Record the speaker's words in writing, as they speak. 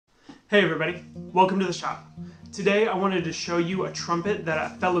Hey everybody, welcome to the shop. Today I wanted to show you a trumpet that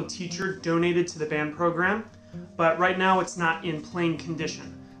a fellow teacher donated to the band program, but right now it's not in playing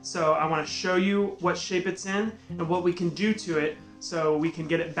condition. So I want to show you what shape it's in and what we can do to it so we can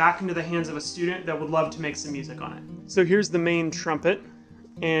get it back into the hands of a student that would love to make some music on it. So here's the main trumpet,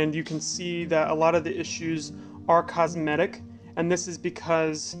 and you can see that a lot of the issues are cosmetic, and this is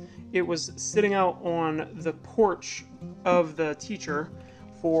because it was sitting out on the porch of the teacher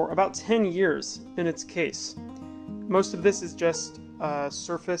for about 10 years in its case. Most of this is just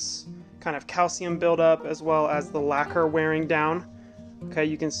surface kind of calcium buildup as well as the lacquer wearing down. Okay,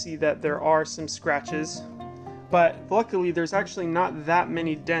 you can see that there are some scratches, but luckily there's actually not that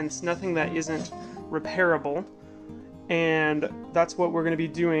many dents, nothing that isn't repairable, and that's what we're going to be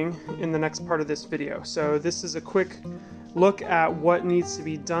doing in the next part of this video. So this is a quick look at what needs to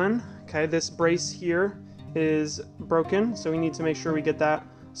be done. Okay, this brace here is broken, so we need to make sure we get that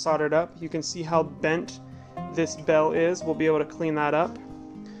soldered up. You can see how bent this bell is. We'll be able to clean that up.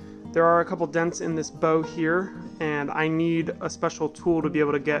 There are a couple dents in this bow here, and I need a special tool to be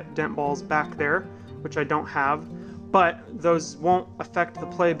able to get dent balls back there, which I don't have, but those won't affect the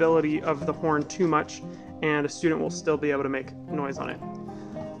playability of the horn too much, and a student will still be able to make noise on it.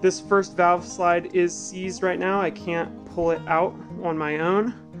 This first valve slide is seized right now. I can't pull it out on my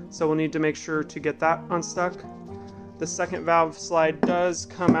own, so we'll need to make sure to get that unstuck. The second valve slide does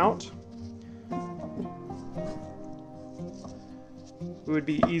come out. It would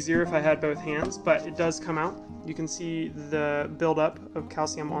be easier if I had both hands, but it does come out. You can see the buildup of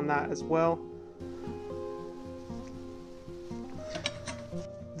calcium on that as well.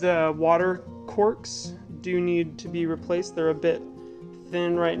 The water corks do need to be replaced. They're a bit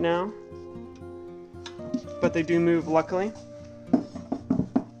thin right now, but they do move luckily.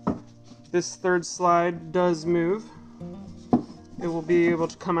 This third slide does move. It will be able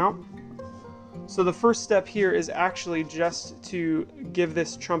to come out. So the first step here is actually just to give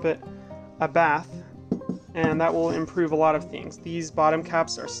this trumpet a bath, and that will improve a lot of things. These bottom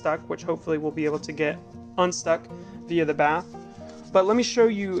caps are stuck, which hopefully we'll be able to get unstuck via the bath. But let me show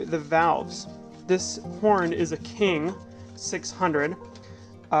you the valves. This horn is a King 600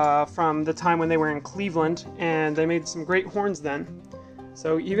 from the time when they were in Cleveland, and they made some great horns then.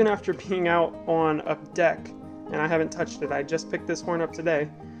 So even after being out on a deck, and I haven't touched it, I just picked this horn up today,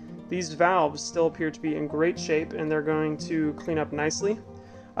 these valves still appear to be in great shape, and they're going to clean up nicely.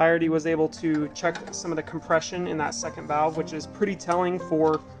 I already was able to check some of the compression in that second valve, which is pretty telling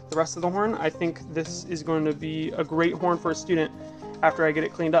for the rest of the horn. I think this is going to be a great horn for a student after I get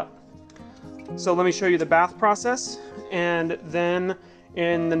it cleaned up. So let me show you the bath process, and then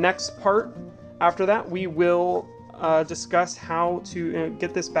in the next part after that we will discuss how to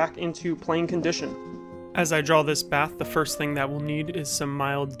get this back into playing condition. As I draw this bath, the first thing that we'll need is some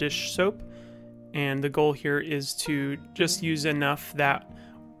mild dish soap, and the goal here is to just use enough that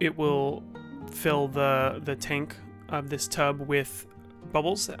it will fill the tank of this tub with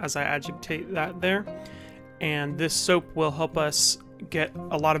bubbles as I agitate that there, and this soap will help us get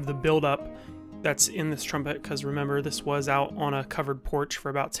a lot of the buildup that's in this trumpet, because remember, this was out on a covered porch for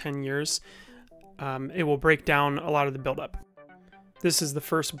about 10 years. It will break down a lot of the buildup. This is the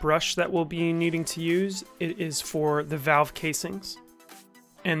first brush that we'll be needing to use. It is for the valve casings.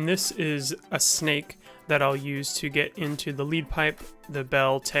 And this is a snake that I'll use to get into the lead pipe, the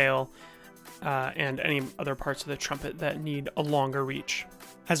bell, tail, and any other parts of the trumpet that need a longer reach.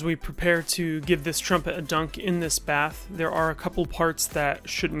 As we prepare to give this trumpet a dunk in this bath, there are a couple parts that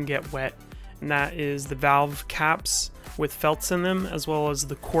shouldn't get wet, and that is the valve caps with felts in them, as well as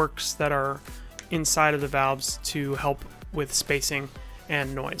the corks that are inside of the valves to help with spacing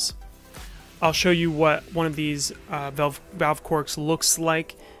and noise. I'll show you what one of these valve corks looks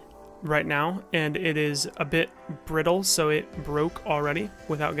like right now, and it is a bit brittle, so it broke already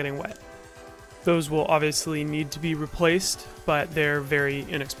without getting wet. Those will obviously need to be replaced, but they're very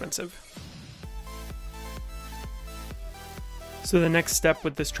inexpensive. So the next step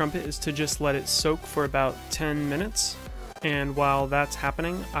with this trumpet is to just let it soak for about 10 minutes. And while that's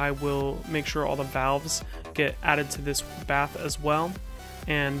happening, I will make sure all the valves get added to this bath as well,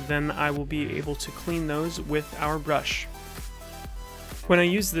 and then I will be able to clean those with our brush. When I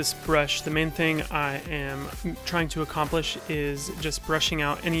use this brush, the main thing I am trying to accomplish is just brushing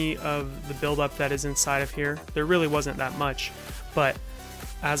out any of the buildup that is inside of here. There really wasn't that much, but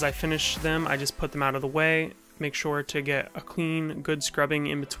as I finish them, I just put them out of the way, make sure to get a clean, good scrubbing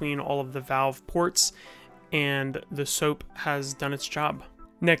in between all of the valve ports, and the soap has done its job.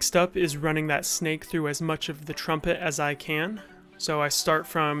 Next up is running that snake through as much of the trumpet as I can. So I start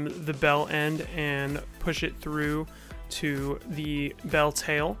from the bell end and push it through to the bell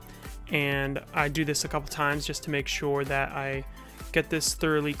tail, and I do this a couple times just to make sure that I get this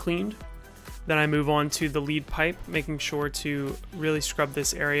thoroughly cleaned. Then I move on to the lead pipe, making sure to really scrub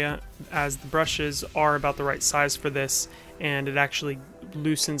this area, as the brushes are about the right size for this, and it actually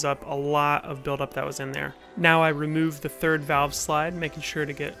loosens up a lot of buildup that was in there. Now I remove the third valve slide, making sure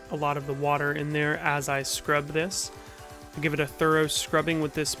to get a lot of the water in there as I scrub this. I give it a thorough scrubbing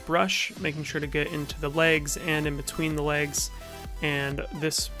with this brush, making sure to get into the legs and in between the legs, and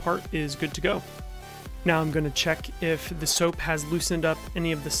this part is good to go. Now I'm going to check if the soap has loosened up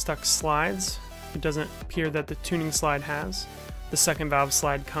any of the stuck slides. It doesn't appear that the tuning slide has. The second valve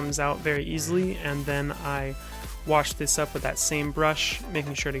slide comes out very easily, and then I wash this up with that same brush,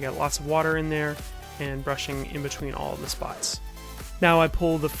 making sure to get lots of water in there and brushing in between all of the spots. Now I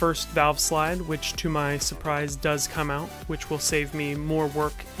pull the first valve slide, which to my surprise does come out, which will save me more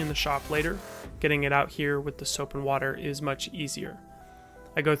work in the shop later. Getting it out here with the soap and water is much easier.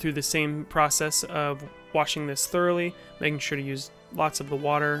 I go through the same process of washing this thoroughly, making sure to use lots of the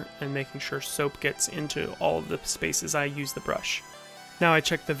water and making sure soap gets into all of the spaces I use the brush. Now I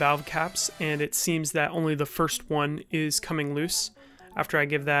check the valve caps, and it seems that only the first one is coming loose. After I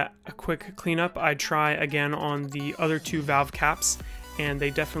give that a quick cleanup, I try again on the other two valve caps, and they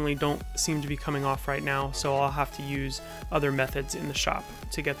definitely don't seem to be coming off right now, so I'll have to use other methods in the shop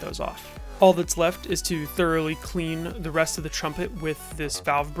to get those off. All that's left is to thoroughly clean the rest of the trumpet with this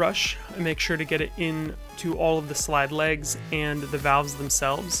valve brush and make sure to get it into all of the slide legs and the valves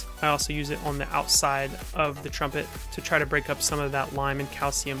themselves. I also use it on the outside of the trumpet to try to break up some of that lime and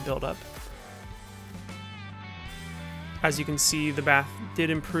calcium buildup. As you can see, the bath did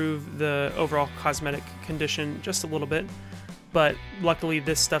improve the overall cosmetic condition just a little bit, but luckily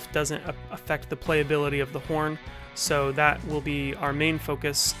this stuff doesn't affect the playability of the horn, so that will be our main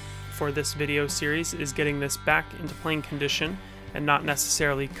focus for this video series, is getting this back into playing condition and not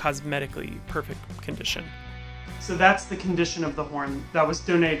necessarily cosmetically perfect condition. So that's the condition of the horn that was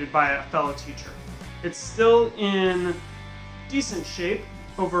donated by a fellow teacher. It's still in decent shape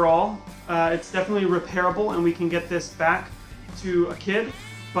overall. It's definitely repairable and we can get this back to a kid,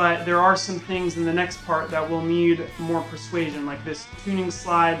 but there are some things in the next part that will need more persuasion, like this tuning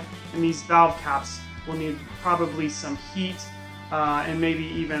slide and these valve caps will need probably some heat and maybe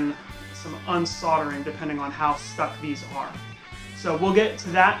even some unsoldering depending on how stuck these are. So we'll get to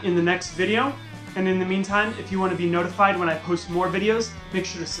that in the next video, and in the meantime, if you want to be notified when I post more videos, make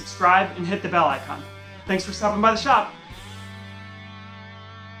sure to subscribe and hit the bell icon. Thanks for stopping by the shop!